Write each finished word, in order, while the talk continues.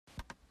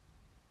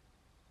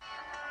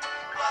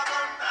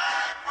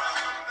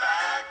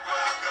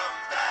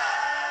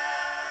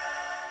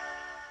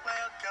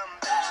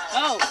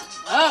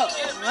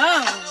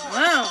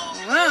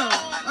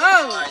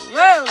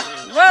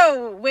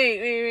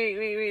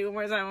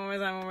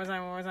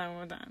more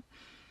time.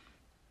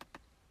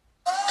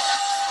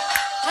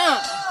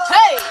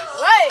 Hey,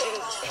 wait.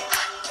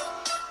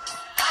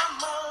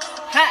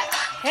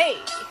 Hey.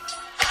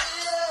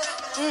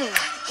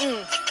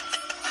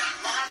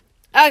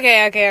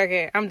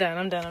 Okay. I'm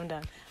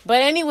done.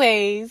 But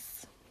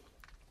anyways,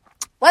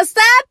 what's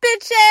up,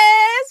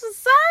 bitches?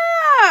 What's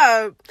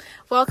up?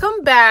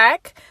 Welcome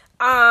back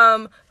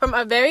from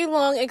a very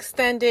long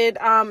extended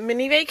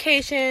mini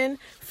vacation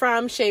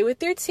from Shade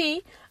with Your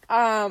Tea.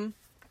 I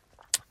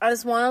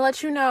just want to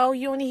let you know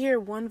you only hear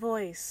one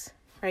voice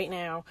right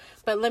now,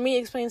 but let me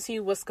explain to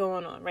you what's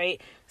going on,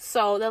 right?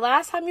 So the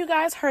last time you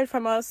guys heard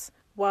from us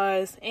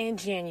was in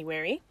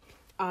January.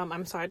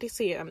 I'm sorry to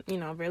see it. I'm,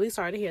 really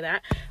sorry to hear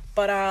that.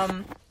 But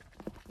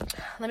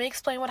let me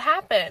explain what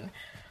happened.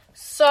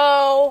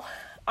 So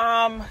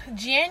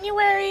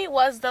January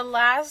was the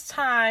last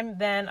time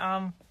then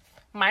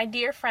my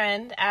dear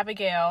friend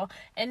Abigail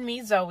and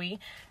me, Zoe,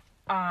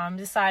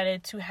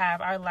 decided to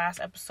have our last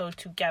episode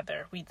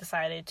together. We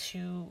decided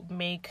to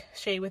make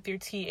Shade with Your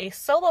Tea a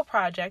solo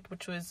project,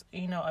 which was,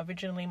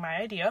 originally my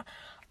idea.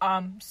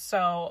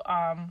 So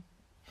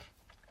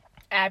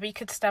Abby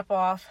could step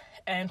off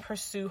and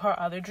pursue her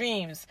other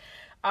dreams.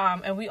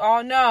 And we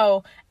all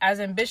know, as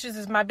ambitious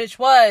as my bitch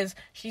was,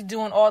 she's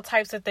doing all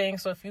types of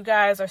things. So if you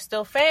guys are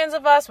still fans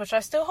of us, which I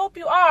still hope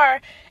you are,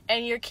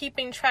 and you're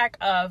keeping track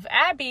of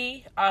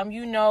Abby,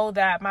 you know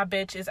that my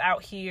bitch is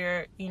out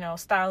here,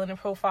 styling and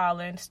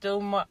profiling,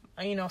 still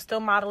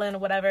modeling or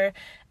whatever,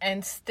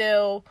 and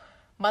still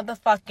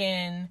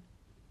motherfucking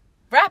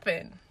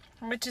rapping.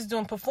 Bitch is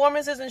doing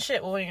performances and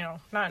shit. Well,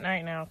 not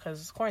right now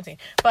because it's quarantine.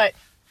 But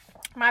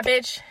my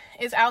bitch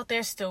is out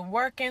there still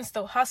working,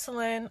 still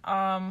hustling.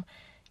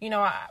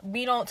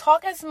 We don't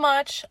talk as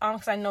much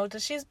because I know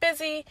that she's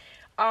busy.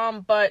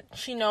 But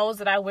she knows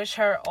that I wish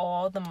her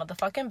all the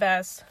motherfucking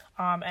best.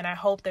 And I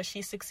hope that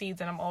she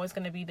succeeds, and I'm always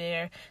going to be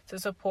there to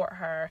support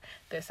her,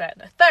 this, that,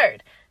 and the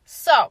third.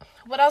 So,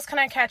 what else can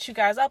I catch you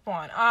guys up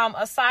on?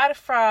 Aside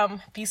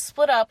from the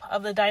split up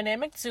of the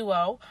dynamic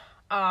duo,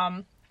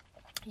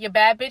 your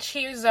bad bitch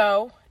here,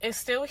 Zoe, is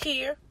still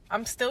here.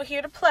 I'm still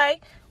here to play.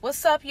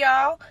 What's up,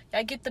 y'all?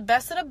 Y'all get the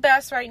best of the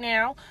best right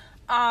now.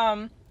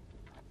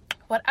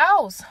 What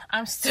else?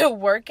 I'm still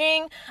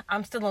working.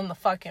 I'm still in the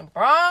fucking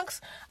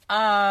Bronx.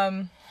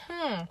 Well,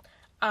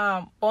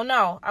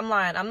 no, I'm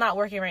lying. I'm not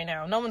working right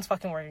now. No one's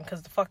fucking working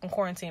because the fucking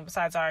quarantine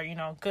besides our,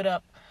 good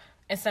up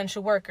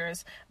essential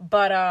workers.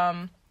 But,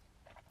 I'm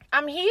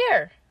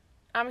here.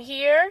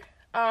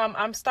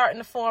 I'm starting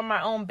to form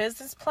my own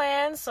business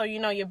plan. So,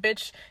 your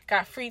bitch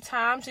got free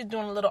time. She's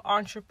doing a little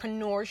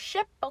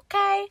entrepreneurship,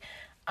 okay?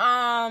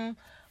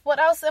 What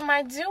else am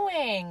I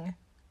doing?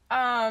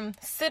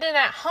 Sitting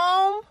at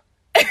home,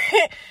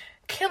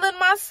 killing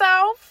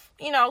myself,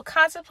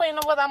 contemplating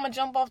on whether I'm gonna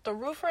jump off the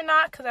roof or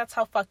not, because that's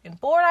how fucking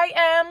bored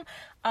I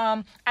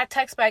am. I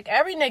text back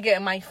every nigga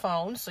in my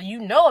phone, so a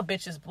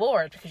bitch is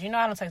bored, because I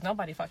don't text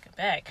nobody fucking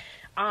back.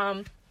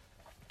 And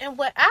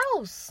what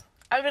else?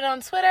 I've been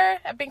on Twitter.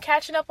 I've been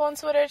catching up on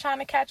Twitter, trying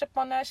to catch up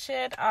on that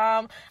shit.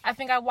 I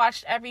think I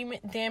watched every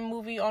damn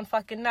movie on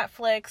fucking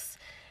Netflix.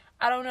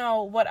 I don't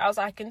know what else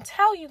I can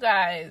tell you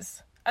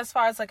guys as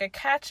far as like a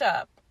catch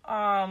up.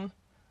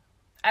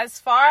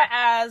 As far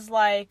as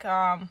like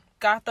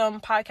Gotham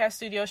Podcast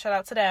Studio, shout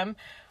out to them.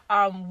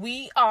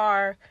 We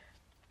are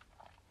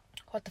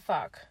what the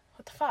fuck?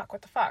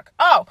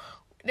 Oh,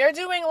 they're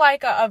doing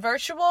like a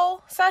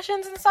virtual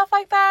sessions and stuff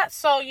like that.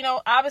 So,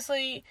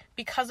 obviously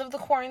because of the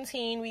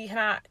quarantine, we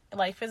cannot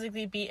like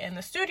physically be in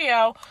the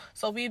studio.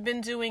 So we've been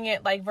doing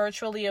it like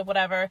virtually or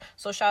whatever.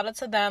 So shout out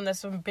to them. There's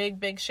some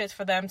big shit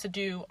for them to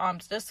do.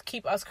 Just to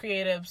keep us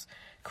creatives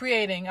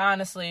creating,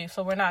 honestly.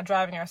 So we're not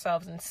driving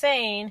ourselves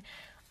insane.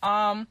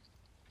 And,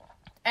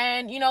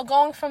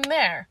 going from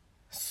there.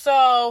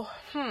 So,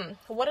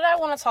 what did I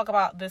want to talk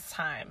about this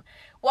time?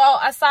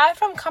 Well, aside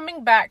from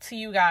coming back to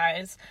you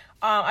guys,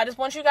 I just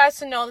want you guys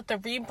to know that the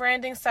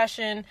rebranding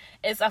session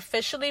is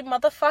officially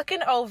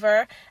motherfucking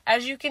over.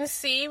 As you can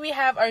see, we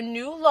have our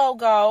new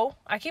logo.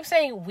 I keep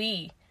saying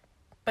we,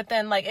 but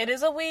then, it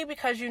is a we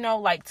because,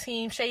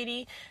 Team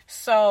Shady.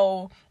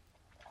 So,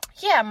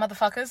 yeah,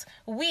 motherfuckers,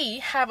 we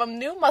have a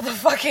new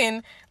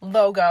motherfucking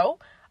logo.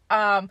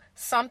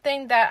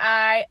 Something that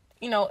I,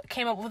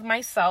 came up with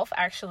myself,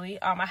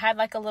 actually. I had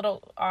a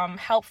little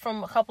help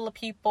from a couple of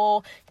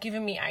people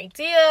giving me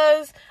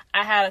ideas.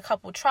 I had a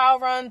couple trial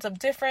runs of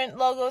different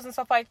logos and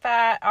stuff like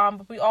that.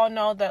 But we all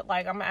know that,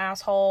 I'm an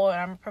asshole and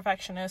I'm a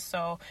perfectionist.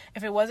 So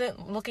if it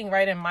wasn't looking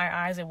right in my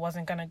eyes, it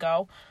wasn't going to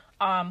go.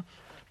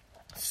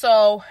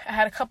 So I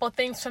had a couple of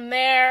things from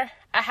there.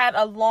 I had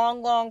a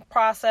long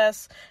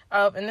process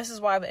of, and this is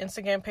why the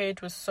Instagram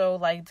page was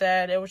so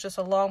dead. It was just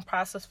a long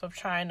process of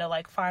trying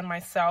to find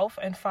myself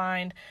and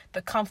find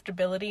the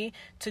comfortability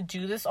to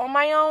do this on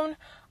my own.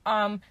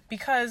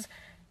 Because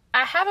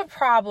I have a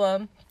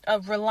problem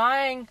of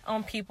relying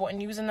on people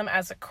and using them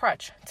as a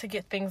crutch to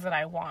get things that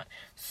I want.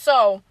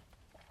 So,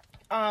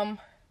 in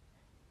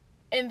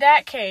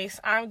that case,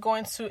 I'm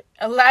going to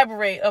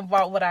elaborate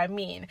about what I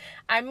mean.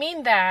 I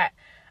mean that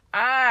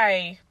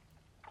I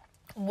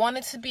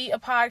wanted to be a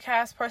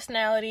podcast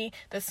personality.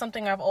 That's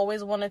something I've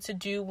always wanted to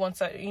do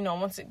once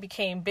it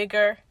became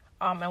bigger.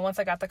 And once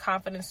I got the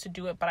confidence to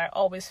do it, but I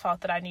always felt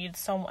that I needed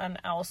someone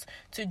else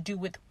to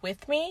do it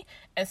with me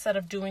instead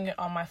of doing it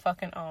on my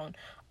fucking own.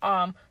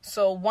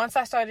 So once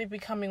I started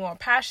becoming more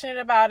passionate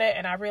about it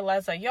and I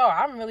realized that,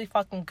 I'm really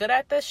fucking good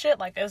at this shit.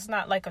 Like, it's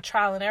not like a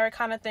trial and error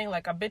kind of thing.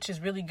 Like, a bitch is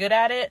really good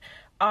at it.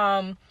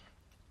 I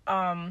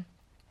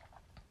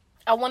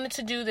wanted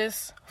to do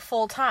this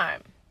full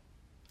time.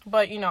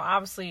 But,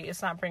 obviously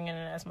it's not bringing in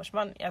as much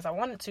money as I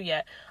wanted to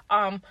yet.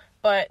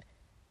 But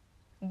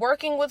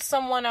working with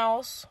someone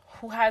else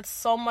who had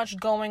so much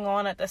going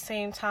on at the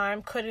same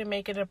time couldn't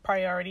make it a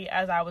priority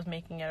as I was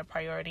making it a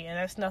priority. And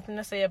that's nothing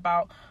to say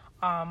about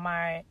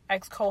my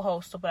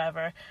ex-co-host or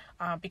whatever,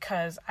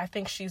 because I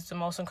think she's the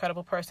most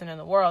incredible person in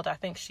the world. I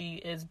think she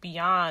is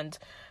beyond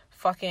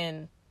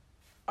fucking,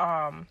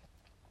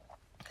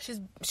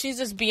 she's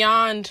just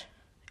beyond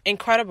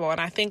incredible. And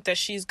I think that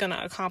she's going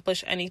to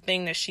accomplish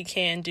anything that she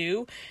can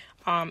do.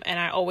 And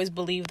I always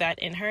believe that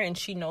in her, and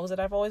she knows that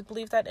I've always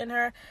believed that in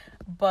her.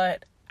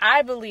 But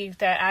I believe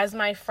that as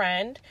my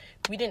friend,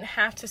 we didn't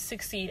have to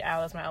succeed. Ow,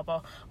 that's my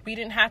elbow. We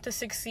didn't have to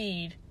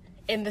succeed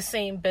in the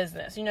same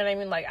business. You know what I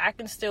mean? Like, I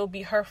can still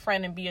be her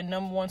friend and be a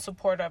number one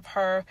supporter of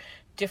her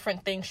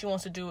different things she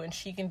wants to do, and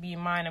she can be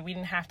mine, and we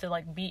didn't have to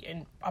like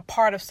be a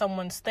part of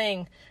someone's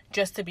thing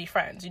just to be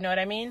friends. You know what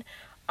I mean?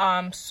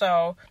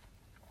 So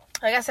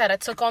like I said, I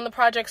took on the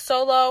project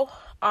solo.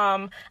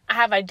 I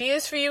have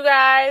ideas for you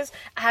guys.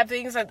 I have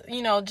things that,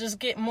 just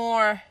get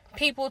more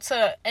people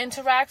to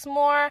interact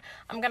more.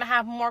 I'm gonna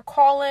have more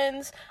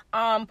call-ins,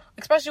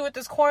 especially with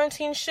this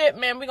quarantine shit,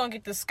 man. We're gonna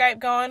get this Skype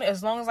going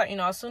as long as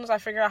as soon as I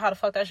figure out how the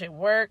fuck that shit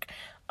work.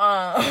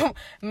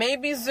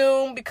 Maybe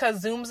Zoom,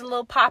 because Zoom's a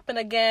little popping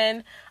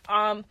again.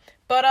 But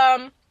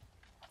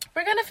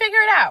we're gonna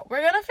figure it out.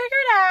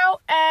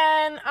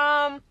 And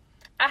I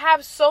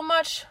have so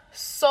much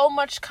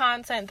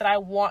content that I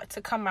want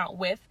to come out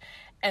with,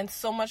 and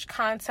so much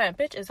content.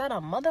 Bitch, is that a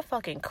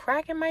motherfucking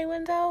crack in my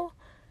window?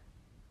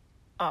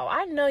 Oh,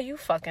 I know you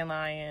fucking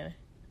lying.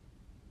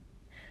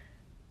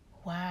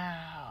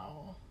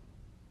 Wow.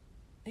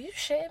 Are you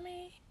shitting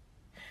me?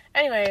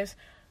 Anyways,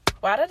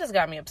 wow, that just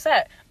got me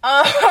upset.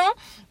 What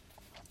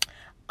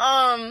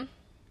the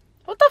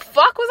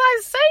fuck was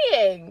I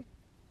saying?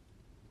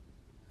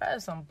 That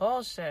is some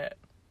bullshit.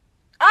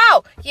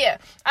 Oh, yeah.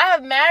 I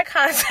have mad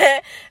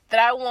content that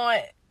I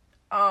want,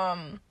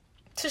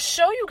 to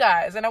show you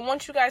guys, and I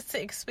want you guys to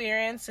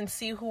experience and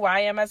see who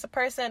I am as a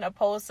person,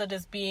 opposed to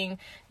just being,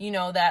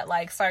 that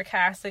like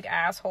sarcastic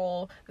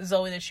asshole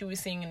Zoe that you were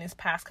seeing in these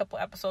past couple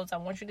episodes. I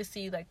want you to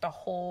see like the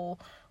whole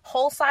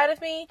side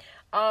of me.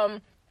 So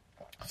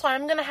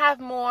I'm gonna have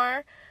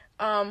more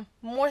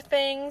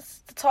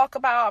things to talk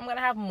about. I'm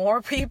gonna have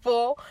more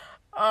people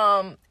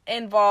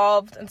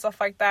involved and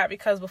stuff like that,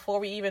 because before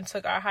we even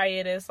took our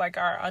hiatus, like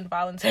our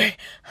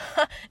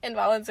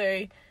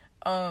involuntary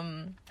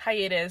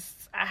hiatus,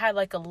 I had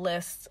like a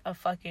list of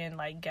fucking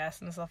like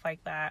guests and stuff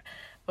like that.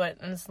 But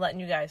I'm just letting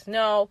you guys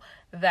know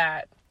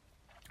that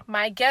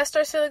my guests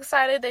are still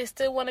excited. They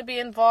still want to be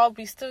involved.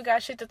 We still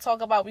got shit to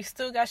talk about. We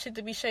still got shit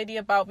to be shady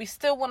about. We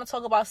still want to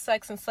talk about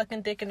sex and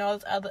sucking dick and all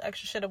this other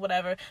extra shit or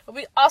whatever. But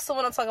we also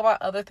want to talk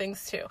about other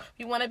things too.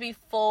 We want to be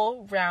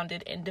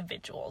full-rounded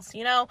individuals.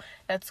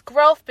 That's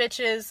growth,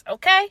 bitches.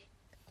 Okay?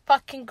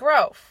 Fucking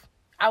growth.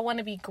 I want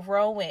to be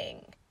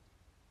growing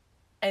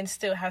and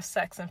still have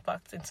sex and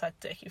fuck and suck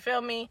dick. You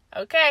feel me?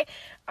 Okay?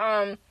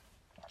 But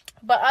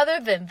other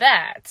than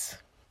that,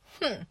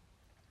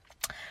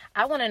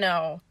 I want to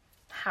know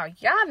how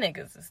y'all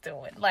niggas is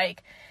doing.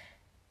 Like,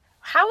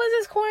 how is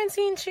this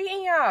quarantine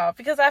treating y'all?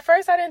 Because at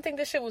first I didn't think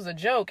this shit was a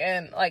joke,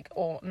 and like,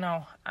 oh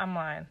no, I'm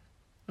lying.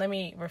 Let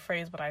me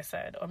rephrase what I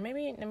said, or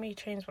maybe let me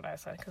change what I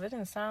said, because it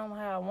didn't sound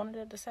how I wanted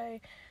it to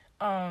say.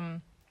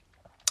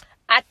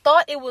 I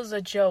thought it was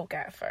a joke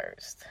at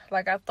first.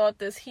 Like, I thought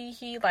this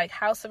like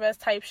house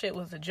arrest type shit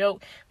was a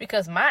joke,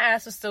 because my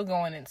ass was still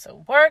going into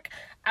work.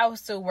 I was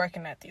still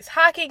working at these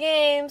hockey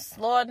games.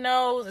 Lord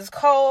knows it's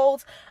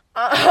cold.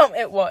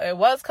 It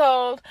was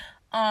cold.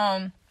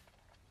 I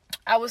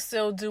was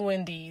still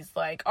doing these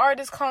like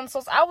artist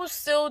consults. I was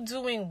still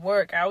doing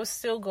work. I was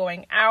still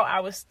going out.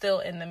 I was still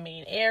in the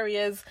main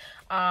areas.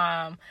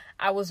 I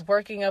was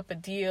working up a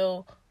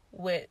deal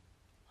with,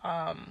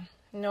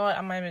 you know what?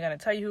 I'm not even going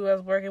to tell you who I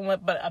was working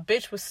with, but a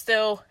bitch was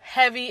still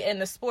heavy in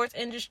the sports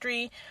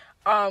industry.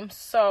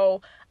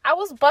 So I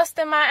was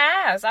busting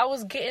my ass. I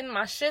was getting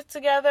my shit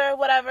together,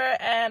 whatever.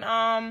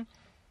 And,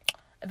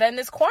 then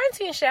this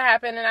quarantine shit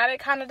happened, and I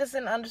kind of just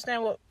didn't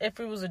understand if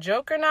it was a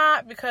joke or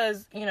not,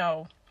 because,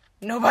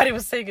 nobody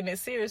was taking it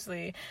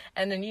seriously.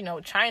 And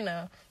then,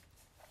 China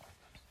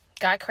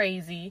got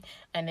crazy,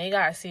 and they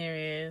got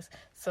serious.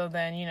 So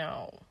then,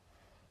 y'all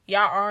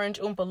orange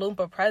Oompa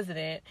Loompa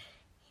president,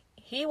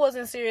 he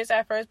wasn't serious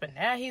at first, but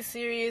now he's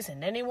serious,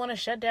 and then they want to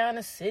shut down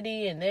the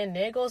city, and then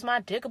there goes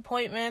my dick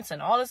appointments,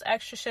 and all this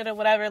extra shit or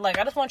whatever. Like,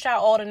 I just want y'all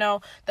all to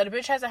know that a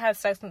bitch hasn't had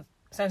sex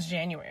since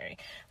January.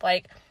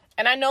 Like,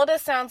 and I know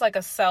this sounds like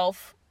a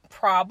self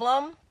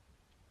problem,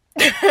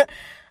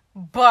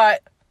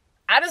 But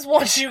I just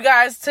want you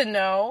guys to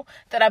know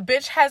that a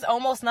bitch has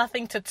almost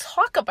nothing to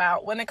talk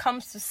about when it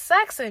comes to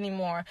sex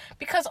anymore.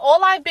 Because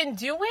all I've been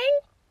doing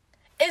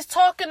is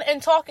talking.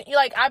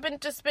 Like, I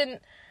haven't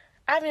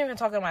even been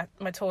talking about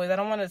my toys. I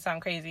don't want to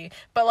sound crazy.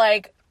 But,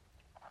 like,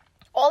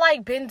 all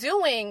I've been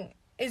doing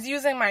is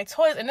using my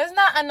toys. And there's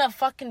not enough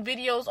fucking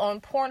videos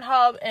on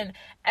Pornhub and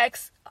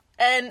XX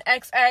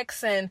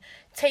and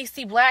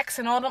Tasty Blacks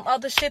and all them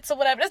other shits or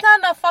whatever. There's not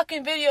enough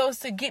fucking videos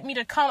to get me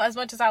to come as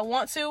much as I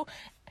want to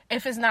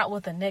if it's not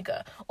with a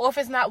nigga or if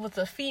it's not with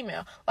a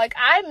female. Like,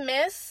 I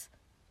miss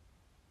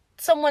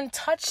someone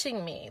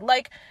touching me.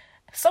 Like,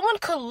 someone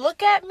could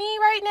look at me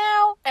right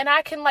now and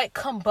I can, like,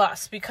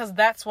 combust because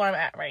that's where I'm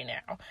at right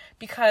now.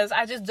 Because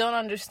I just don't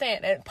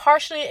understand. And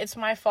partially it's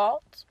my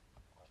fault.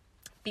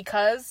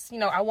 Because, you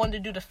know, I wanted to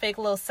do the fake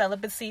little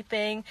celibacy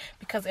thing.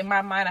 Because in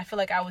my mind, I feel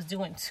like I was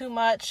doing too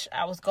much.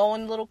 I was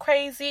going a little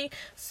crazy.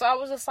 So I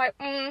was just like,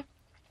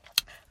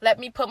 let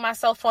me put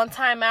myself on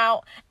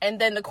timeout. And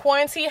then the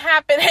quarantine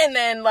happened. And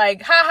then,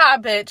 like, haha,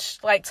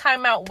 bitch. Like,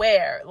 timeout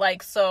where?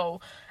 Like,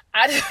 so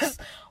I just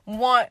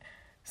want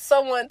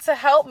someone to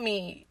help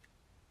me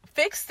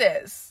fix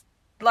this.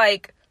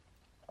 Like,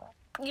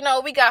 you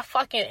know, we got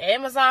fucking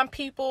Amazon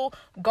people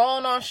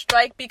going on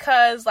strike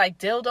because, like,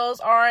 dildos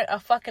aren't a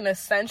fucking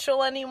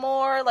essential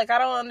anymore. Like, I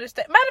don't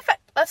understand. Matter of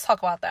fact, let's talk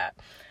about that.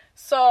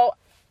 So,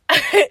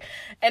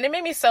 and it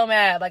made me so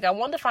mad. Like, I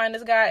wanted to find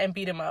this guy and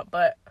beat him up,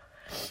 but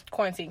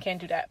quarantine,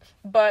 can't do that.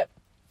 But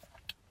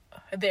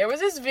there was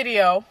this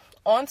video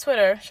on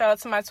Twitter. Shout out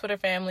to my Twitter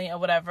family or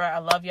whatever. I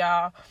love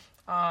y'all.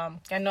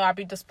 I know I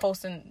be just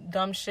posting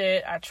dumb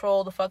shit. I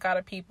troll the fuck out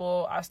of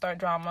people. I start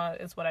drama.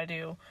 It's what I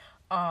do.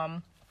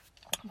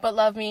 But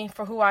love me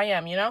for who I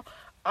am, you know?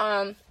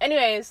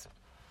 Anyways,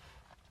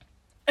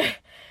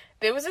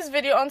 there was this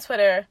video on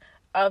Twitter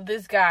of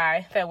this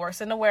guy that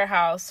works in the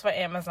warehouse for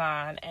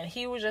Amazon, and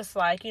he was just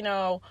like, you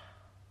know,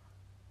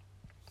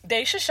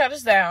 they should shut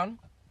us down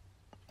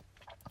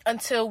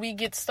until we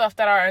get stuff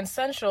that are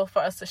essential for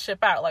us to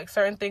ship out. Like,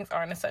 certain things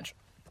aren't essential.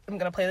 I'm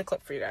gonna play the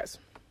clip for you guys.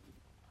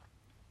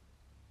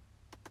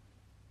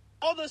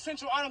 All the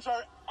essential items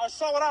are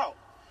sold out.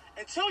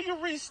 Until you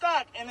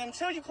restock and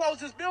until you close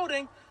this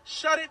building,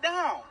 shut it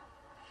down.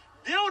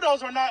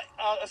 Dildos are not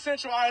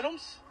essential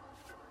items.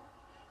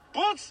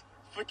 Books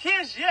for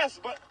kids, yes,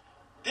 but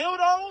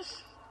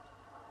dildos?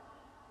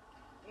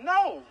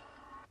 No.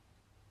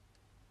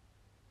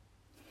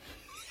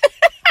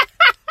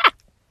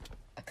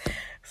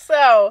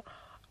 So,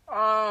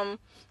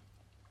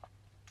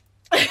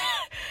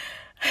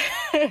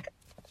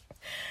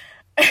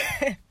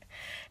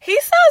 he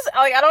sounds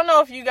like, I don't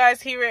know if you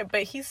guys hear it,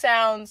 but he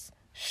sounds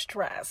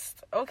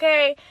stressed,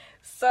 okay?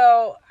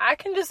 So I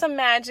can just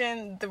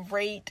imagine the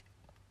rate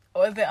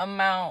or the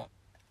amount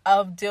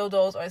of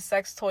dildos or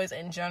sex toys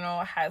in general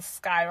has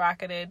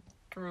skyrocketed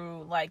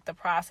through, like, the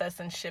process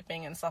and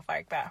shipping and stuff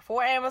like that.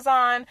 For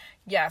Amazon,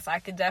 yes, I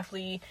could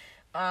definitely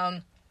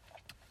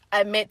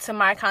admit to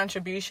my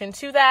contribution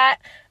to that.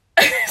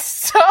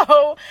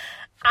 So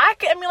I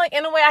mean, like,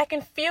 in a way I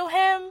can feel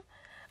him,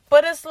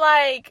 but it's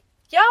like,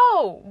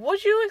 yo,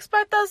 what you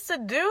expect us to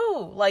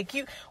do? Like,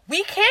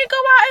 we can't go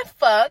out and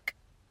fuck.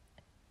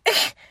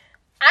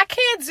 I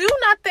can't do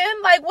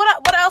nothing. Like,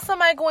 what else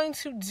am I going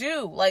to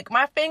do? Like,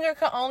 my finger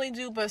can only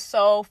do but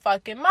so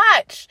fucking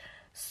much.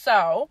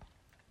 So,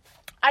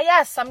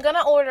 yes, I'm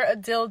gonna order a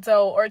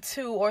dildo or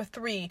 2 or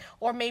 3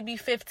 or maybe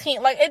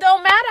 15. Like, it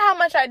don't matter how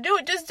much I do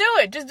it. Just do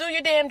it. Just do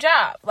your damn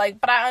job. Like,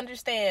 but I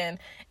understand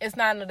it's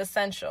not an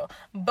essential.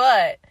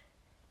 But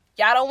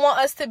y'all don't want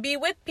us to be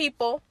with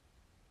people.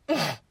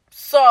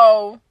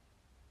 So,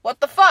 what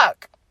the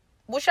fuck?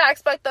 What y'all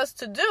expect us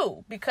to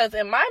do? Because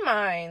in my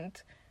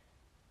mind,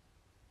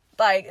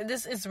 like,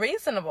 this is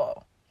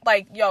reasonable.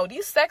 Like, yo,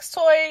 these sex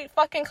toy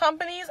fucking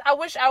companies, I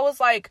wish I was,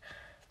 like,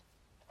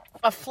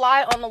 a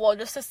fly on the wall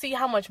just to see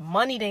how much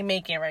money they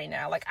making right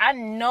now. Like, I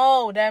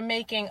know they're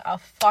making a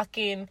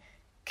fucking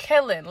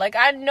killing. Like,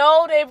 I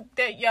know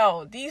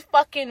yo, these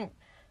fucking,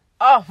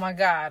 oh my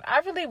God.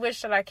 I really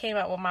wish that I came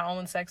out with my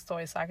own sex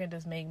toys so I could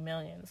just make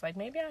millions. Like,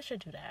 maybe I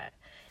should do that.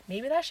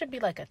 Maybe that should be,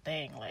 like, a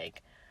thing.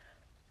 Like,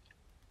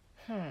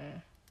 I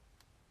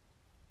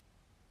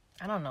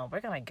don't know. We're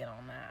gonna get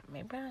on that.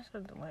 Maybe I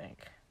should,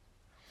 like,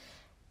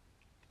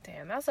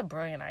 damn, that's a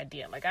brilliant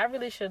idea. Like, I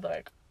really should,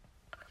 like,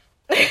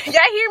 y'all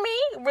hear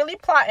me? Really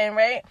plotting,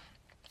 right?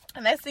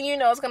 And next thing you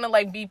know, it's gonna,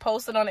 like, be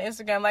posted on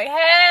Instagram, like,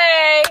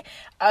 hey,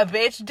 a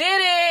bitch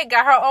did it,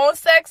 got her own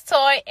sex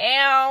toy,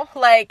 and,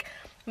 like,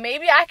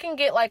 maybe I can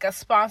get, like, a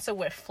sponsor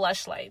with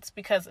Fleshlights,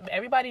 because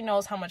everybody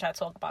knows how much I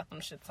talk about them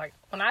shits. Like,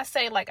 when I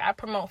say, like, I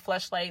promote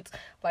Fleshlights,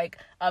 like,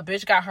 a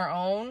bitch got her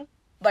own,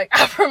 like,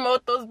 I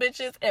promote those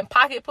bitches, and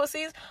pocket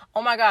pussies,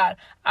 oh my God,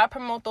 I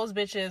promote those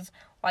bitches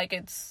like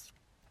it's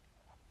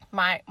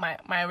my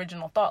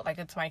original thought, like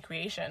it's my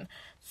creation.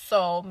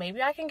 So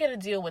maybe I can get a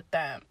deal with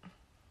them.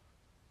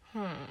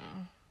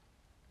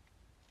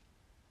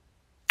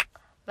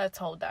 Let's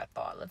hold that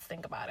thought. Let's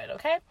think about it,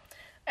 okay?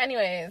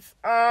 Anyways,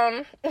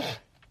 what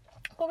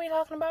were we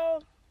talking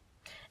about?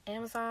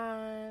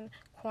 Amazon,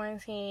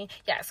 quarantine.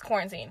 Yes,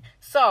 quarantine.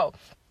 So,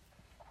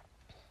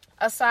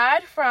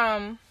 aside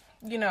from,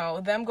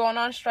 them going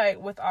on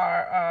strike with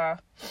our,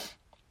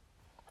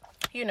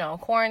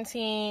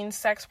 quarantine,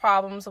 sex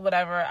problems, or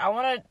whatever, I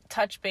want to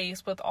touch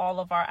base with all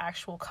of our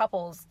actual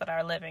couples that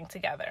are living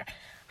together.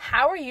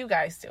 How are you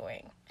guys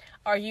doing?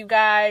 Are you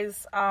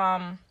guys,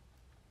 I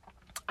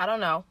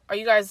don't know. Are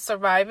you guys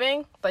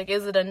surviving? Like,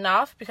 is it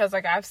enough? Because,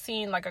 like, I've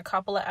seen, like, a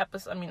couple of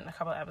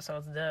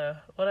episodes, duh.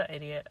 What an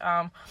idiot.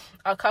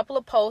 A couple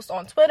of posts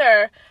on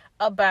Twitter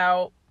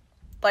about,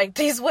 like,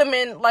 these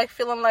women, like,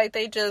 feeling like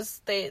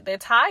they're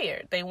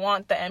tired. They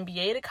want the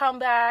NBA to come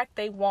back.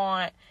 They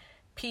want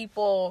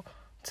people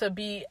to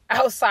be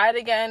outside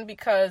again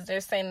because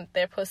they're saying that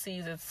their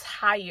pussies is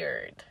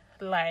tired.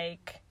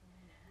 Like,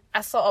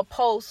 I saw a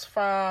post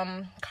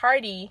from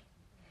Cardi,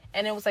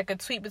 and it was like a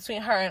tweet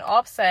between her and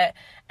Offset,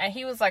 and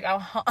he was like,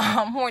 I'm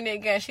horny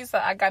again. She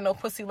said, I got no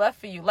pussy left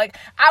for you. Like,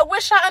 I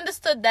wish I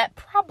understood that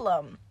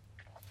problem.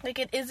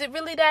 Like, is it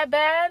really that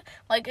bad?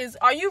 Like,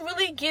 are you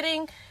really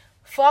getting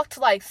fucked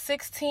like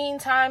 16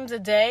 times a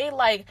day?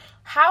 Like,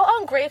 how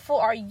ungrateful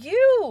are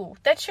you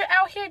that you're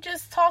out here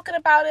just talking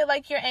about it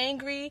like you're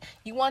angry?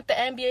 You want the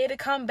NBA to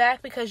come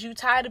back because you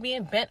tired of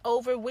being bent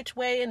over which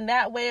way and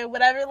that way or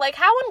whatever. Like,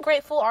 how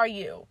ungrateful are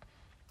you?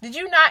 Did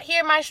you not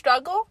hear my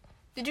struggle?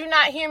 Did you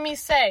not hear me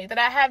say that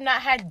I have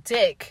not had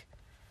dick?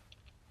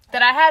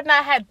 That I have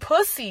not had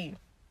pussy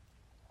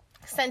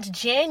since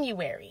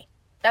January?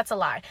 That's a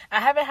lie. I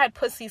haven't had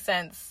pussy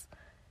since...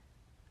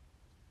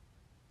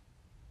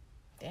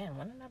 Damn,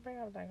 when did I break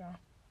up with that girl?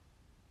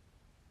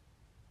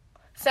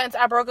 Since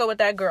I broke up with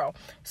that girl.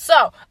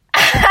 So, I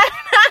have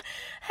not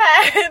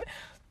had...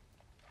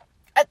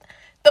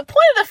 The point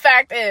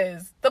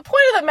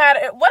of the matter,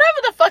 whatever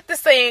the fuck the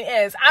saying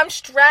is, I'm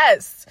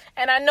stressed.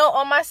 And I know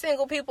all my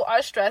single people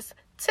are stressed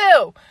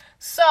too.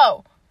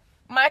 So,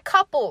 my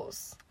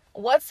couples,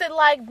 what's it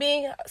like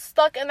being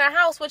stuck in the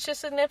house with your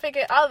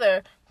significant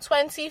other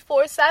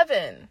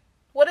 24/7?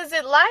 What is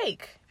it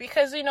like?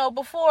 Because,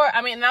 before,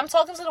 and I'm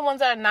talking to the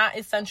ones that are not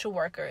essential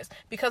workers.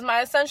 Because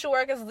my essential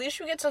workers, at least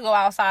you get to go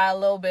outside a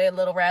little bit, a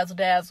little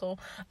razzle-dazzle,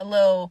 a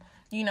little...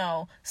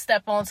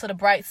 step onto the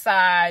bright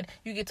side.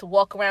 You get to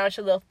walk around with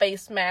your little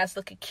face mask,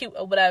 looking cute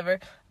or whatever.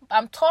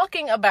 I'm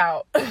talking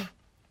about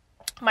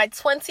my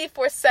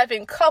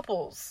 24/7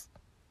 couples.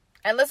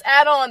 And let's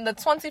add on the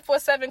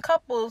 24/7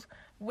 couples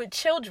with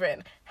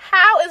children.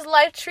 How is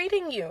life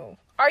treating you?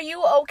 Are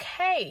you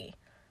okay?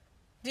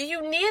 Do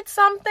you need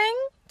something?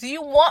 Do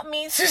you want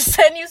me to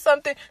send you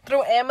something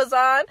through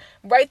Amazon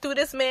right through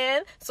this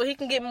man so he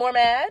can get more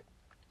mad?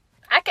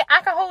 I can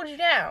hold you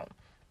down.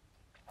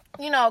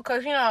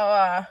 Because,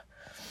 I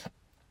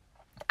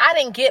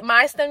didn't get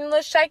my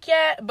stimulus check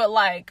yet, but,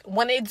 like,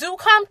 when it do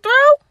come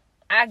through,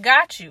 I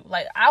got you.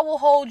 Like, I will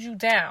hold you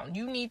down.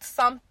 You need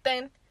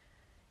something,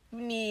 you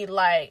need,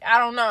 like, I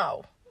don't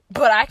know,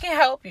 but I can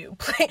help you.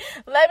 Please,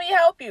 let me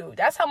help you.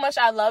 That's how much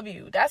I love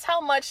you. That's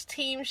how much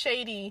Team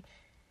Shady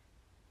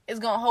is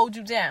gonna hold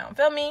you down.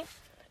 Feel me?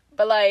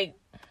 But, like,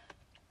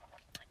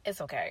 it's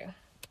okay.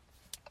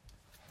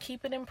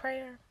 Keep it in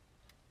prayer.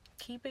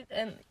 Keep it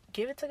and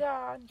give it to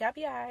God. Y'all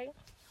be alright.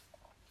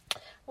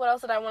 What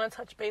else did I want to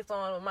touch base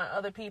on with my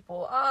other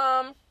people?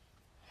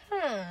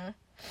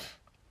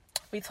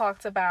 We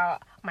talked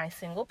about my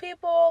single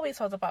people. We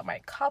talked about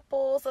my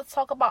couples. Let's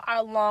talk about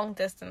our long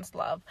distance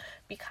love,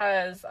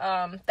 because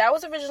that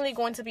was originally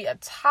going to be a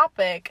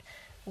topic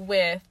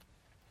with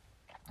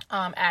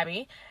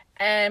Abby,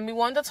 and we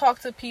wanted to talk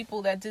to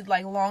people that did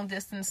like long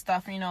distance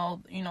stuff. Talking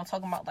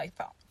about like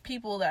the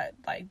people that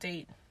like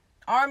date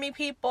army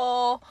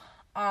people.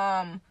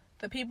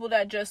 The people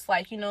that just,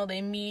 like,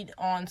 they meet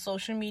on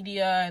social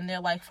media and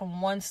they're, like,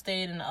 from one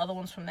state and the other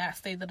one's from that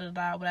state,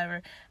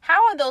 whatever.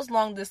 How are those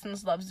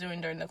long-distance loves doing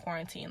during the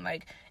quarantine?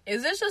 Like,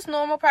 is this just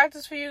normal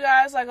practice for you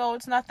guys? Like, oh,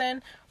 it's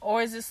nothing?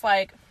 Or is this,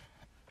 like,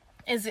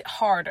 is it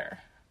harder?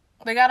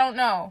 Like, I don't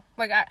know.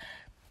 Like,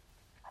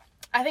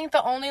 I think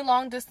the only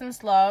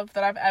long-distance love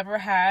that I've ever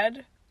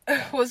had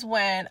was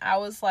when I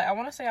was, like, I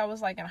want to say I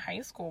was, like, in high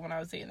school when I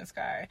was dating this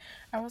guy.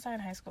 I was, like, in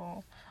high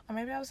school. Or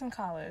maybe I was in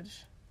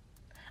college.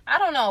 I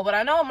don't know, but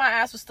I know my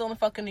ass was still in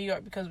fucking New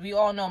York, because we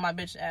all know my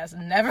bitch ass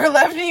never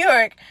left New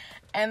York.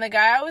 And the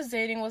guy I was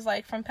dating was,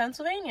 like, from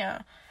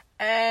Pennsylvania.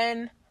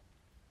 And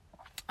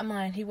I'm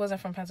lying, he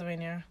wasn't from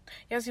Pennsylvania.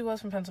 Yes, he was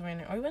from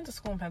Pennsylvania. Or he went to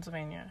school in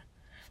Pennsylvania.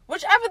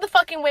 Whichever the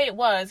fucking way it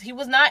was, he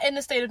was not in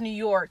the state of New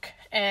York.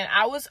 And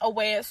I was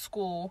away at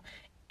school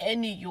in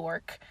New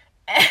York.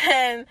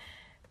 And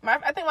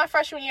I think my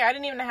freshman year, I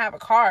didn't even have a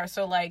car.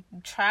 So, like,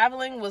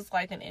 traveling was,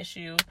 like, an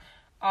issue.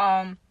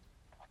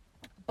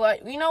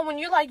 But, when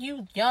you're, like,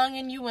 you young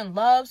and you in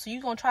love, so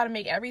you're going to try to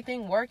make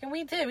everything work. And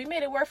we did. We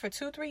made it work for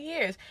 2-3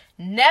 years.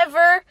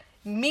 Never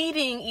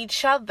meeting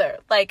each other.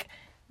 Like,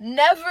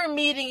 never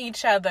meeting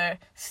each other.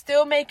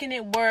 Still making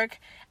it work.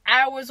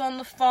 Hours on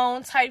the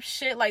phone type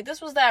shit. Like,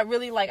 this was that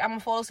really, like, I'm going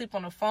to fall asleep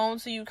on the phone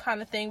to you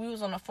kind of thing. We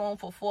was on the phone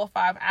for 4 or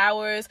 5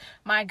 hours.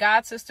 My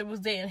god sister was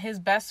dating his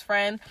best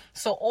friend.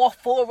 So all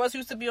 4 of us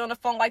used to be on the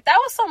phone. Like, that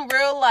was some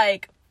real,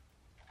 like,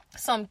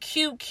 some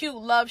cute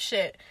love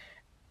shit.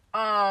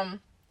 But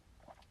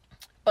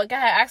go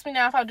ahead, ask me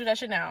now if I'll do that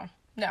shit now.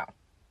 No,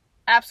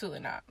 absolutely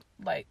not.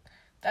 Like,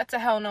 that's a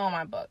hell no in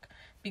my book,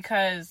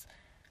 because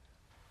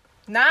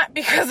not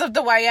because of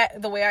the way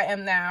I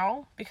am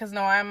now, because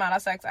no, I am not a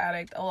sex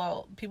addict,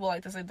 although people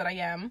like to say that I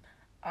am.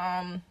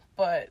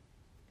 But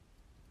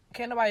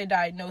can't nobody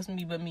diagnose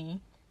me but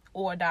me,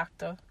 or a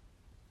doctor,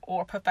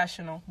 or a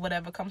professional,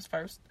 whatever comes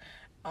first.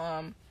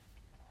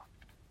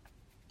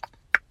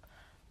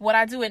 Would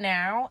I do it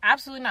now?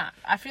 Absolutely not.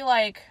 I feel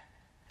like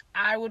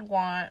I would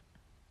want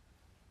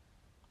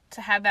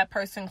to have that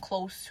person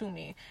close to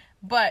me.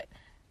 But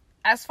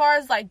as far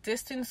as like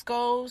distance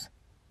goes,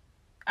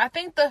 I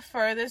think the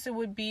furthest it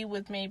would be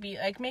with maybe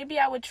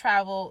I would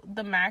travel,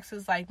 the max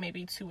is like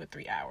maybe 2 or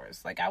 3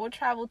 hours. Like, I would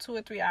travel 2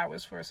 or 3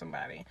 hours for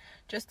somebody,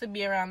 just to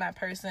be around that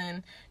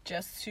person,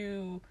 just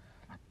to,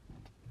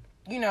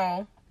 you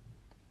know,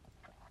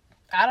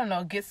 I don't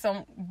know,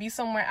 be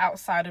somewhere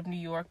outside of New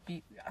York,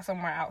 be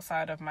somewhere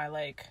outside of my,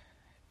 like,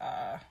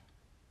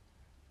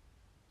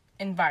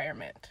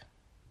 environment,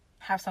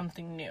 have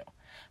something new.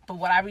 But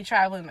would I be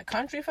traveling the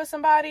country for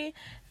somebody?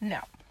 No,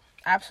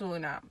 absolutely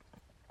not.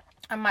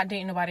 I'm not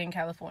dating nobody in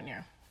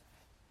California.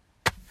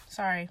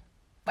 Sorry.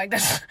 Like,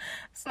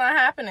 it's not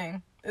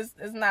happening. It's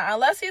not.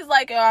 Unless he's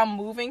like, oh, I'm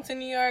moving to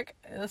New York,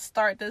 let's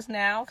start this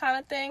now kind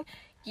of thing.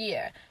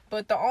 Yeah.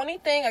 But the only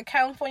thing a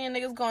California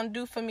nigga's gonna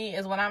do for me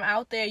is when I'm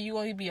out there, you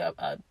gonna be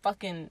a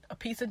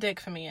piece of dick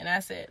for me, and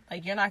that's it.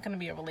 Like, you're not gonna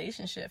be a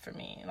relationship for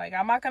me. Like,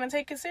 I'm not gonna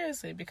take it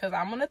seriously, because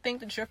I'm gonna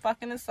think that you're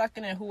fucking and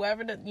sucking and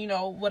whoever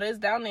what is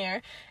down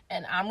there,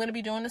 and I'm gonna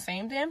be doing the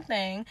same damn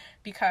thing,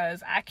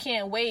 because I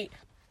can't wait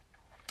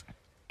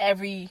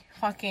every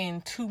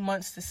fucking 2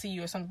 months to see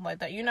you or something like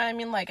that. You know what I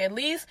mean? Like, at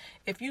least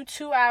if you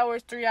 2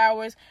 hours, 3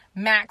 hours,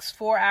 max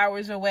 4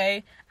 hours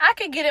away, I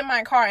could get in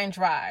my car and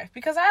drive,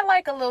 because I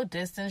like a little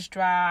distance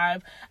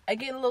drive. I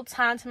get a little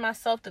time to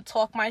myself to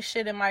talk my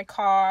shit in my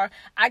car.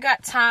 I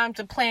got time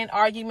to plan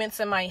arguments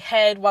in my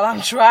head while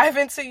I'm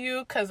driving to you,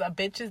 because a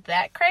bitch is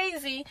that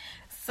crazy.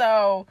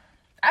 So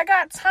I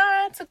got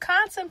time to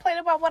contemplate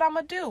about what I'm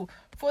gonna do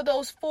for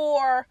those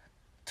 4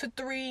 to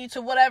 3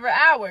 to whatever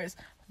hours.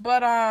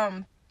 But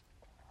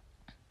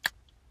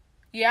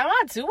yeah, I'm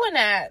not doing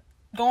that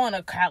going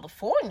to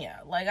California.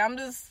 Like, I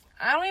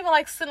don't even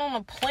like sitting on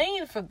a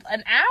plane for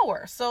an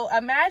hour. So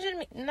imagine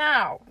me.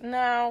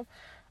 No,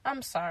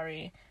 I'm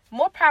sorry.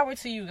 More power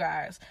to you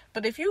guys.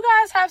 But if you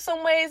guys have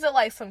some ways of,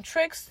 like, some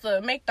tricks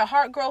to make the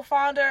heart grow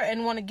fonder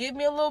and want to give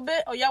me a little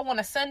bit, or y'all want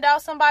to send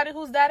out somebody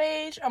who's that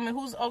age,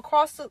 who's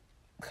across the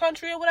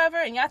country or whatever,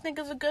 and y'all think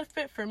is a good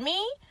fit for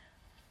me,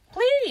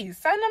 please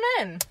send them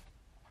in.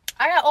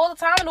 I got all the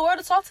time in the world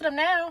to talk to them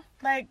now.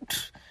 Like,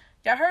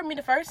 y'all heard me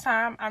the first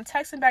time. I'm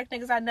texting back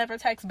niggas I never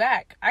text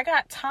back. I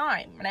got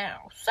time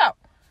now. So,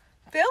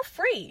 feel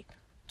free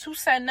to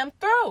send them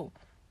through.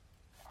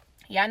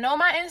 Y'all know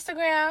my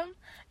Instagram.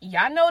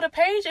 Y'all know the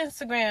page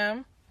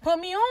Instagram. Put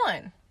me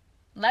on.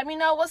 Let me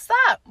know what's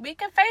up. We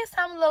can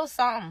FaceTime a little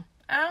something.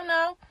 I don't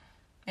know.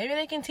 Maybe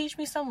they can teach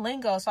me some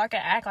lingo so I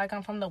can act like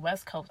I'm from the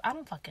West Coast. I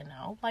don't fucking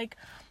know. Like,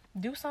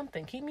 do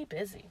something. Keep me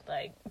busy.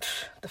 Like,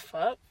 the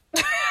fuck?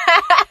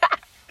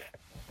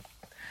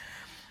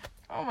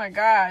 Oh my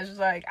gosh,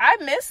 like, I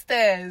miss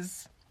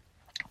this.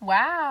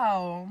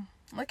 Wow.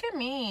 Look at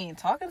me,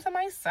 talking to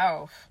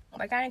myself.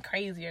 Like, I ain't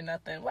crazy or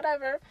nothing.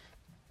 Whatever.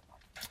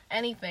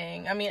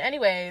 Anything.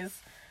 Anyways,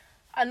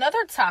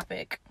 another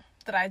topic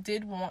that I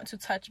did want to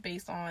touch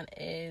base on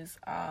is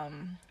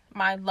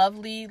my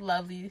lovely,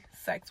 lovely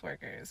sex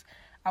workers.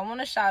 I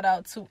want to shout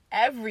out to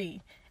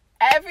every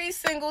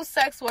single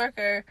sex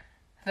worker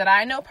that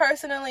I know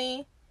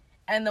personally,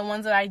 and the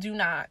ones that I do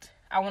not.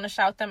 I want to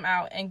shout them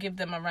out and give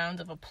them a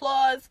round of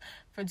applause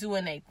for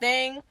doing their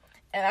thing.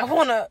 And I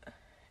want to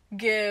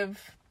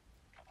give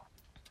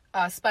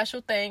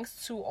special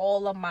thanks to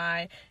all of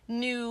my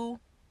new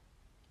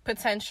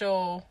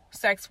potential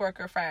sex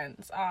worker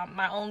friends.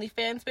 My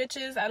OnlyFans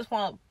bitches, I just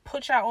want to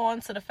put y'all on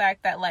to the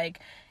fact that,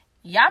 like,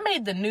 y'all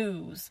made the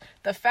news.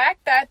 The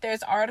fact that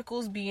there's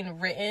articles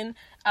being written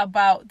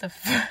about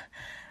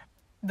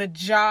the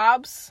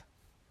jobs,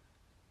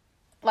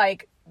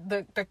 like,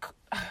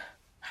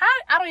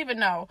 I don't even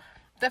know.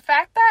 The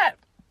fact that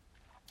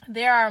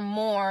there are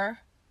more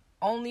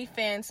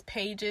OnlyFans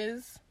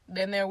pages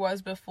than there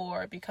was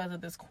before because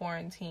of this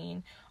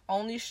quarantine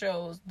only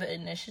shows the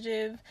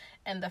initiative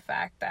and the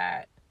fact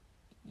that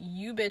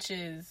you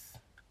bitches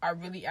are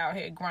really out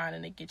here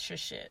grinding to get your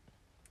shit.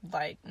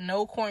 Like,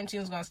 no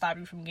quarantine is going to stop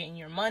you from getting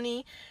your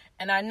money.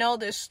 And I know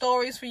there's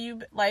stories for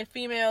you, like,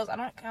 females. I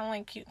don't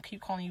like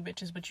keep calling you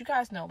bitches, but you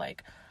guys know,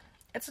 like,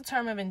 it's a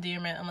term of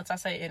endearment unless I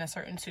say it in a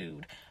certain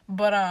tude.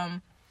 But,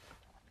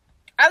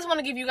 I just want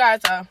to give you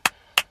guys a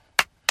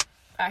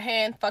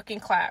hand fucking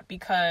clap,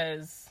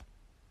 because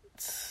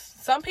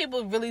some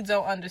people really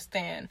don't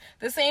understand.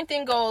 The same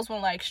thing goes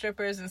when, like,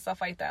 strippers and stuff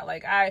like that.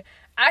 Like, I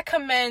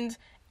commend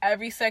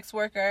every sex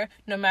worker,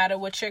 no matter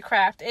what your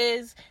craft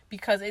is,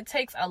 because it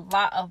takes a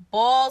lot of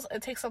balls,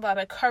 it takes a lot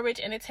of courage,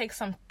 and it takes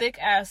some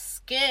thick ass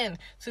skin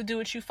to do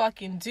what you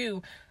fucking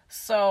do.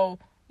 So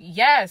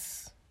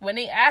yes, when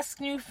they ask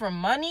you for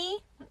money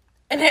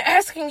and they're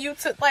asking you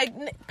to, like,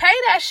 pay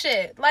that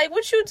shit. Like,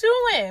 what you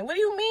doing? What do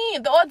you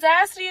mean? The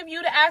audacity of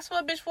you to ask for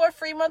a bitch for a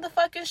free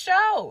motherfucking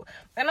show.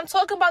 And I'm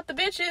talking about the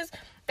bitches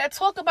that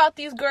talk about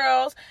these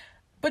girls,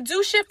 but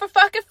do shit for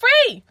fucking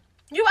free.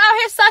 You out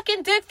here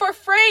sucking dick for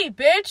free,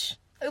 bitch.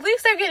 At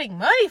least they're getting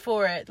money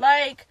for it.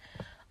 Like,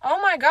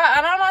 oh my God.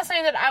 And I'm not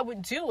saying that I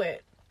would do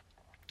it.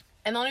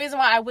 And the only reason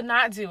why I would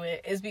not do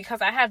it is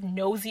because I have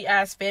nosy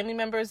ass family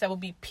members that will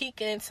be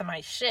peeking into my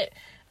shit.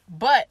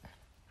 But,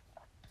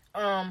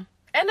 and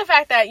the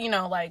fact that, you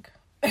know, like,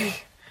 you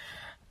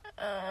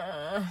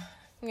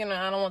know,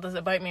 I don't want this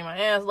to bite me in my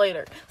ass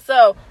later.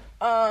 So,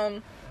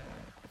 I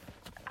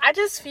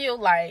just feel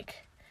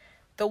like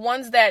the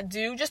ones that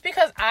do, just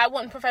because I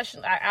wouldn't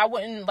I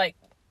wouldn't, like,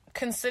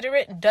 consider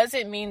it,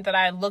 doesn't mean that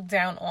I look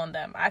down on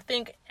them. I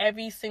think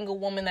every single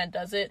woman that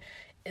does it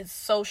is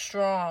so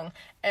strong,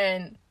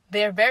 and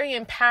they're very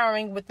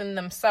empowering within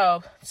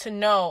themselves to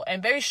know,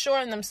 and very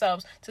sure in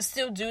themselves to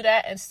still do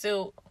that and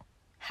still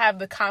have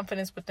the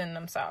confidence within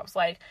themselves.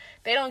 Like,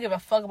 they don't give a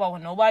fuck about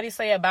what nobody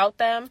say about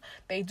them.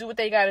 They do what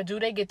they gotta do.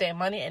 They get their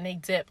money and they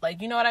dip.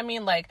 Like, you know what I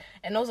mean? Like,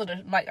 and those are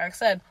the, like I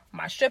said,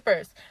 my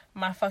strippers,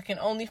 my fucking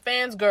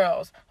OnlyFans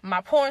girls,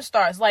 my porn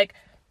stars. Like,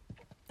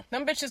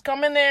 them bitches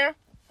come in there,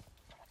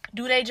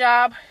 do their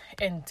job,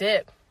 and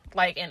dip.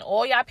 Like, and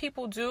all y'all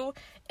people do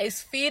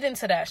is feed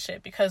into that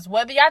shit, because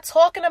whether y'all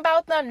talking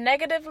about them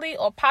negatively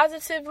or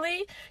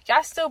positively,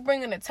 y'all still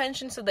bringing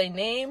attention to their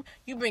name,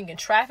 you bringing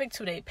traffic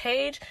to their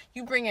page,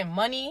 you bringing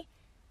money,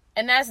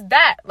 and that's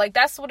that. Like,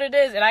 that's what it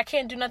is, and I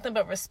can't do nothing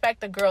but respect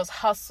the girl's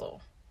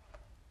hustle.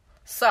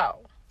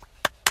 So,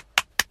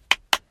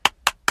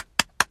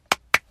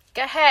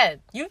 go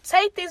ahead. You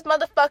take these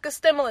motherfucking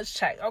stimulus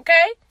checks,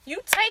 okay? You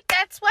take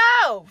that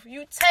 12.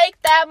 You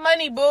take that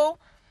money, boo.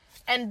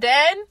 And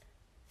then,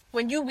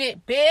 when you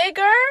get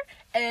bigger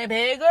and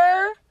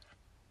bigger,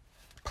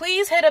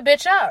 please hit a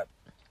bitch up.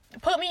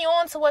 Put me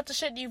on to what the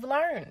shit you've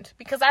learned.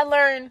 Because I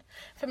learned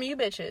from you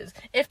bitches.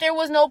 If there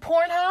was no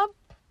Pornhub,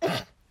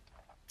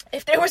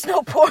 if there was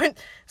no porn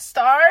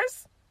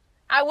stars,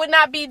 I would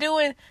not be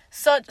doing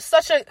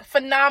such a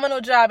phenomenal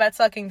job at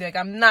sucking dick.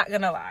 I'm not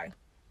gonna lie.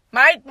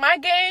 My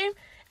game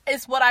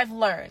is what I've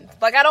learned.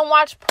 Like, I don't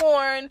watch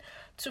porn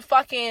to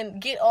fucking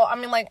get all, I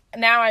mean, like,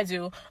 now I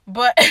do,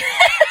 but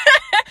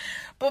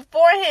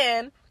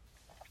beforehand,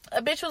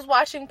 a bitch was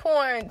watching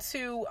porn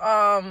to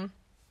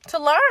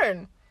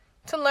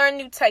learn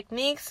new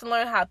techniques, to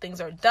learn how things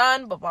are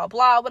done, blah, blah,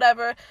 blah,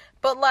 whatever.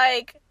 But,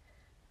 like,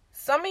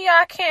 some of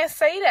y'all can't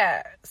say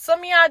that. Some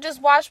of y'all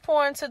just watch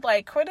porn to,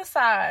 like,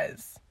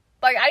 criticize.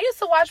 Like, I used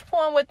to watch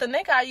porn with the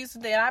nigga I used to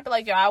date, and I'd be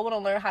like, yo, I want to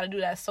learn how to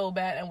do that so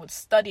bad, and would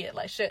study it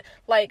like shit.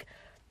 Like,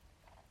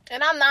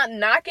 and I'm not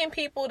knocking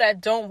people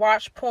that don't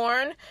watch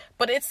porn,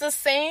 but it's the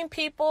same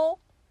people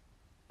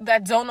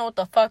that don't know what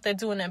the fuck they're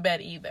doing in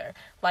bed either.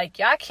 Like,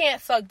 y'all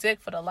can't suck dick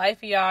for the life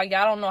of y'all.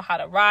 Y'all don't know how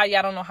to ride.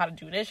 Y'all don't know how to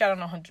do this. Y'all don't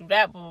know how to do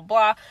that, blah, blah,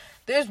 blah.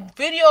 There's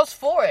videos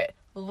for it.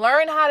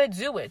 Learn how to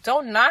do it.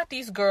 Don't knock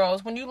these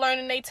girls when you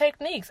learning their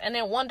techniques and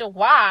then wonder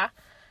why.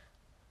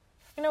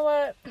 You know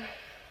what?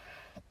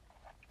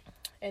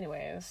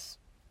 Anyways.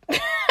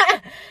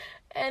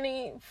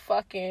 Any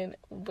fucking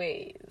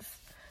ways.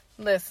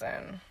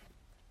 Listen.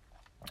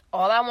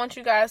 All I want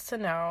you guys to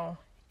know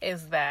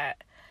is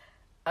that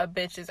a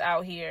bitch is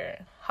out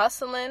here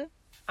hustling.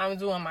 I'm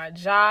doing my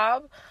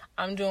job.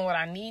 I'm doing what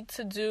I need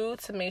to do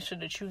to make sure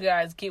that you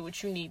guys get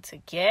what you need to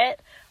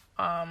get.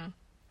 I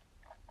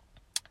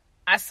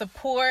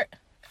support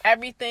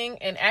everything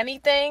and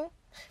anything.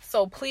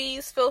 So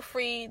please feel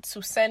free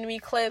to send me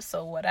clips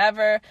or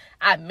whatever.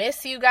 I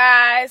miss you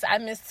guys. I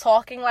miss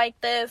talking like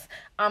this.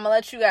 I'm going to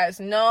let you guys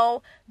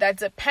know that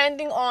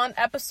depending on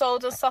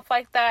episodes and stuff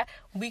like that,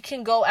 we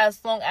can go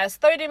as long as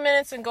 30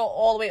 minutes and go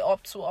all the way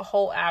up to a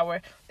whole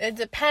hour. It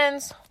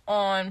depends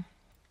on,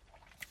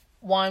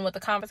 one, what the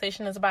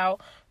conversation is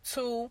about,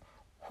 two,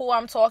 who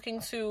I'm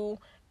talking to,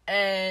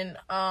 and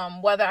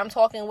whether I'm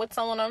talking with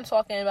someone or I'm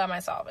talking by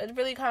myself. It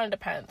really kind of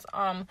depends.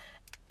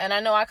 And I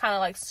know I kind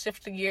of like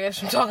shift the gears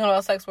from talking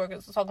about sex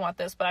workers to talking about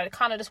this, but I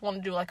kind of just want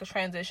to do like a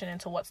transition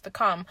into what's to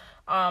come,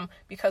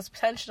 because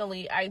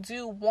potentially I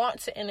do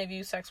want to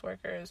interview sex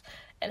workers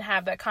and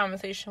have that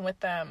conversation with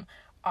them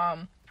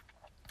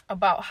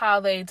about how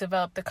they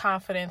develop the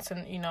confidence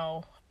and, you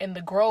know, and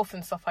the growth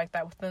and stuff like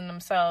that within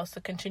themselves to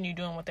continue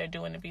doing what they're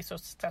doing to be so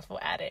successful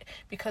at it.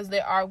 Because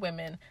there are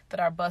women that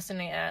are busting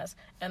their ass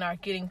and are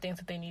getting things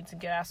that they need to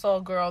get. I saw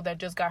a girl that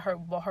just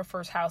bought her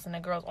first house, and the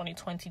girl's only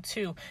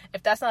 22.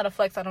 If that's not a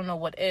flex, I don't know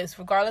what is.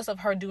 Regardless of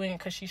her doing it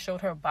because she showed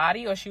her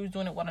body or she was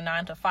doing it with a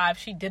 9 to 5,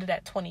 she did it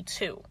at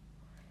 22.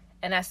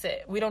 And that's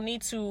it. We don't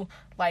need to,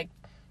 like,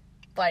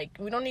 Like,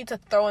 we don't need to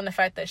throw in the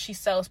fact that she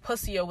sells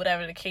pussy or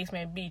whatever the case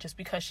may be just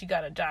because she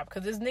got a job.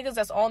 Because there's niggas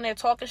that's on there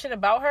talking shit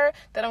about her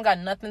that don't got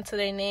nothing to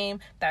their name,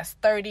 that's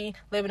 30,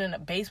 living in the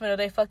basement of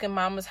their fucking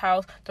mama's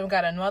house, don't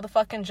got a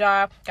motherfucking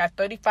job, got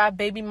 35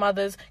 baby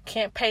mothers,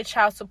 can't pay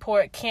child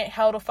support, can't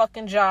hold a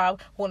fucking job,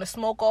 want to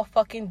smoke all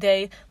fucking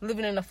day,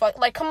 living in the fuck...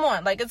 Like, come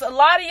on. Like, it's a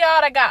lot of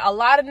y'all that got a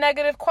lot of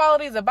negative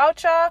qualities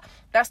about y'all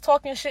that's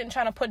talking shit and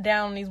trying to put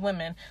down on these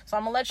women. So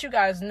I'm gonna let you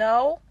guys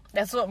know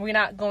that's what we're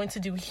not going to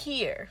do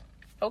here.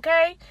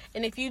 Okay?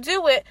 And if you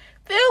do it,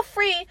 feel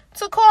free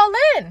to call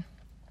in.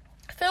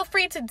 Feel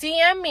free to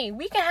DM me.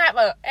 We can have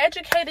an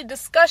educated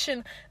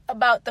discussion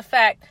about the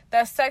fact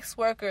that sex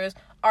workers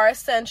are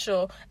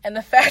essential and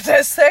the fact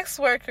that sex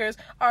workers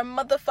are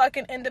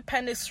motherfucking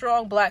independent,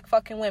 strong black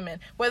fucking women.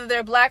 Whether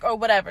they're black or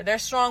whatever. They're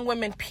strong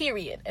women,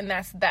 period. And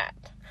that's that.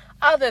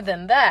 Other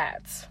than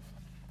that,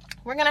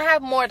 we're going to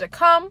have more to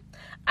come.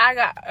 I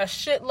got a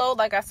shitload,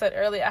 like I said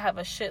earlier, I have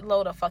a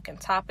shitload of fucking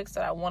topics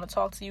that I want to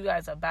talk to you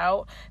guys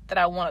about, that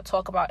I want to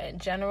talk about in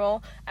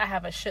general. I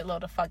have a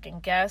shitload of fucking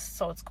guests,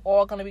 so it's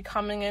all going to be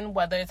coming in,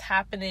 whether it's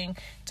happening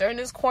during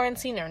this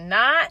quarantine or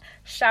not.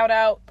 Shout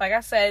out, like I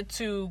said,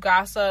 to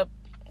Gossip.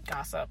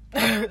 Shout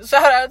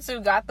out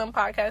to Gotham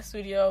Podcast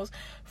Studios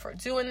for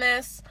doing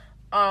this,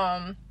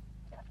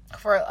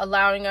 for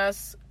allowing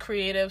us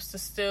creatives to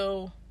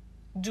still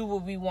do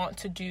what we want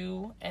to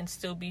do and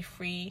still be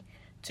free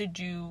to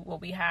do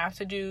what we have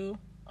to do,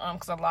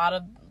 because a lot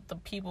of the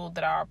people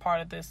that are a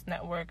part of this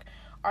network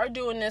are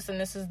doing this, and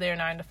this is their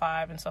 9 to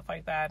 5 and stuff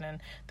like that,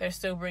 and they're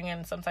still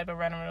bringing some type of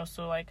revenue.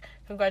 So, like,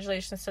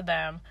 congratulations to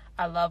them.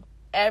 I love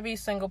every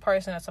single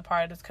person that's a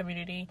part of this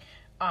community.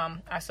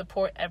 I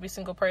support every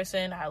single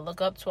person. I look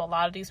up to a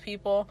lot of these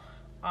people,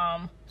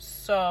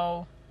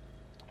 so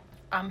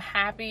I'm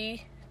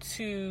happy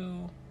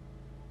to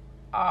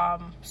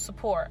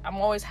support. I'm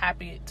always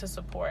happy to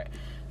support.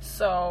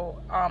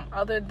 So,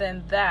 other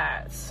than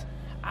that,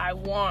 I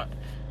want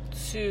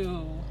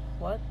to...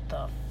 What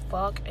the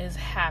fuck is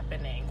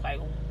happening? Like,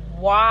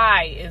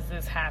 why is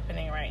this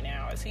happening right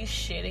now? Is he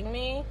shitting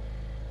me?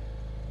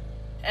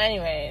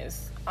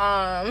 Anyways,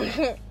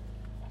 like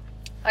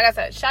I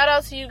said, shout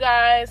out to you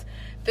guys.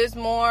 There's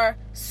more,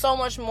 so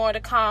much more to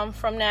come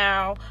from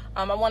now.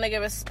 I want to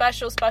give a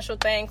special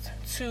thanks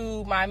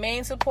to my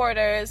main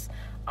supporters.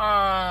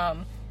 I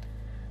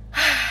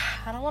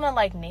don't want to,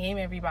 like, name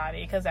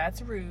everybody because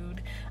that's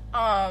rude.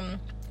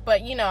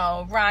 But, you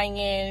know,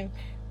 Ryan,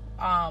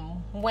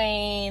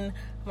 Wayne,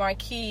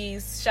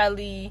 Marquise,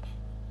 Shelly,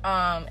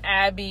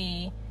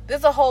 Abby.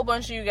 There's a whole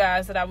bunch of you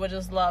guys that I would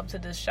just love to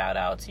just shout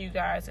out to you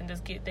guys and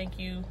just thank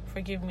you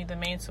for giving me the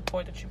main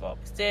support that you've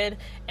always did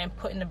and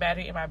putting the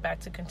battery in my back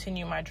to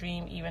continue my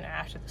dream even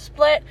after the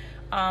split.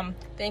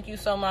 Thank you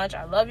so much.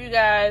 I love you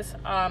guys.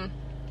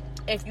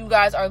 If you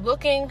guys are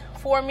looking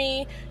for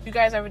me, you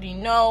guys already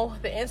know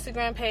the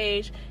Instagram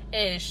page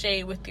is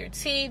Shade with Your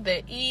T.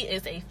 The E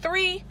is a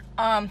 3.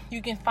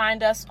 You can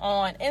find us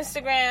on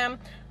Instagram,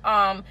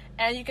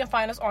 and you can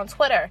find us on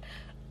Twitter.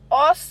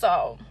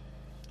 Also,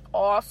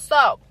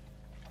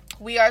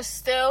 we are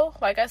still,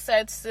 like I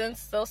said,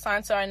 still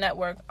signed to our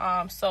network.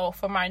 So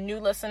for my new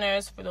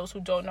listeners, for those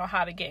who don't know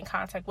how to get in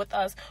contact with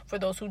us, for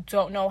those who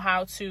don't know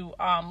how to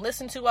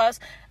listen to us,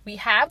 we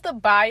have the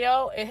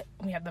bio.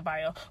 We have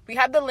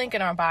the link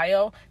in our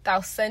bio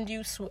that'll send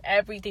you to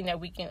everything that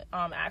we can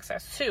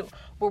access to.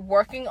 We're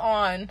working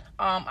on.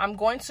 I'm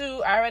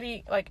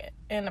already like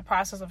in the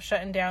process of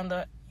shutting down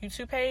the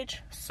YouTube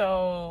page.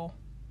 So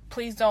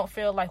please don't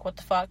feel like what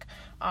the fuck.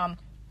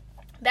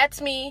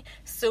 That's me,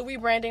 still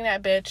rebranding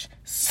that bitch.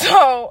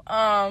 So,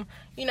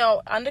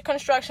 under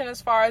construction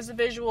as far as the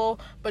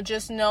visual, but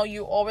just know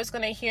you're always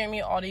going to hear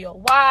me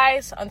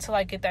audio-wise until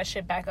I get that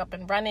shit back up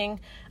and running.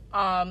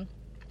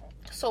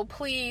 So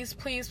please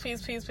be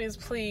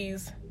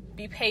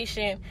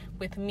patient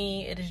with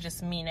me. It is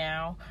just me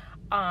now.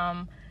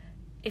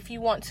 If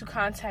you want to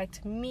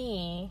contact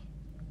me,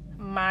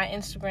 my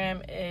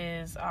Instagram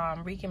is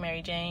Rika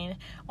Mary Jane.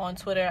 On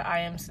Twitter, I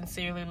am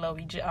sincerely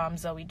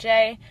Zoe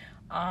J.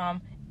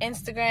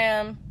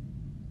 Instagram,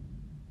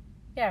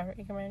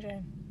 Rika Mary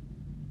Jane.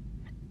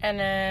 And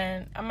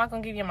then I'm not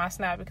gonna give you my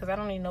Snap because I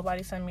don't need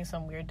nobody send me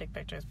some weird dick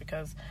pictures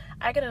because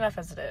I get enough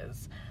as it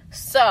is.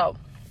 So,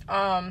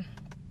 I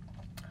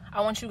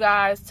want you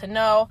guys to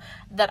know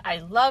that I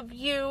love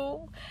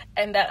you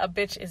and that a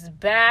bitch is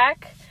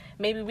back.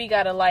 Maybe we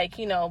gotta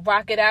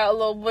rock it out a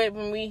little bit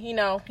when we,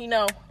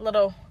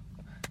 little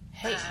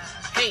hey,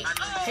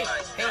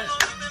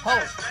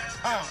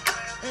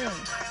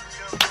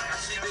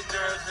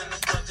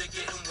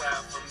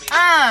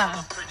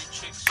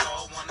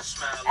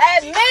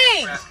 At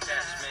me!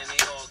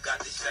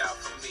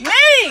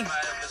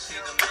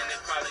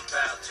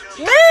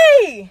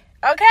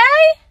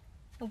 Okay?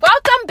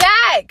 Welcome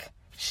back!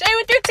 Shade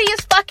with Your T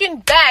is fucking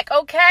back,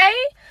 okay?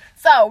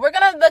 So, we're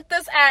gonna look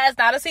this as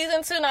not a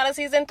season 2, not a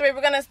season 3.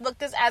 We're gonna look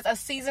this as a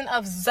season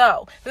of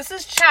Zoe. This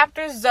is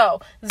chapter Zoe.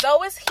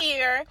 Zoe is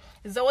here.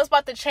 Zoe is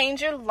about to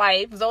change your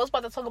life. Zoe is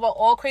about to talk about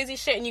all crazy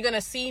shit, and you're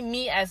gonna see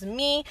me as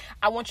me.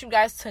 I want you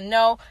guys to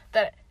know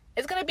that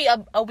It's going to be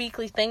a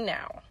weekly thing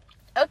now.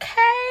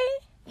 Okay?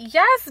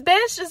 Yes,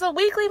 bitch. It's a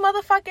weekly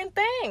motherfucking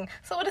thing.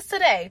 So what is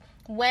today?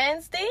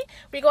 Wednesday.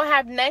 We're going to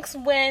have next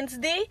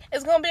Wednesday.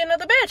 It's going to be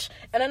another bitch.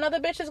 And another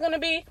bitch is going to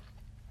be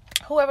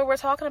whoever we're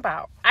talking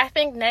about. I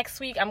think next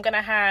week I'm going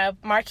to have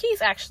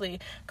Marquise actually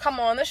come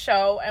on the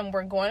show. And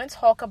we're going to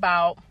talk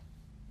about...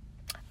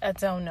 I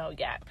don't know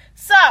yet.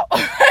 So...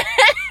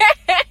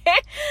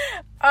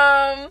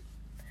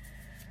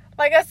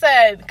 like I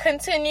said,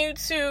 continue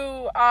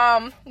to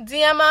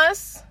DM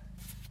us,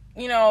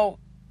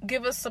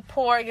 give us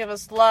support, give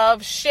us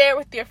love, share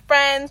with your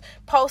friends,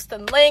 post a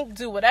link,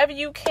 do whatever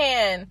you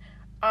can,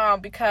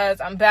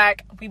 because I'm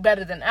back. We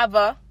better than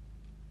ever.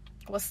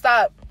 What's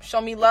up?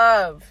 Show me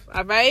love.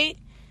 All right?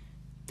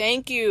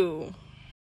 Thank you.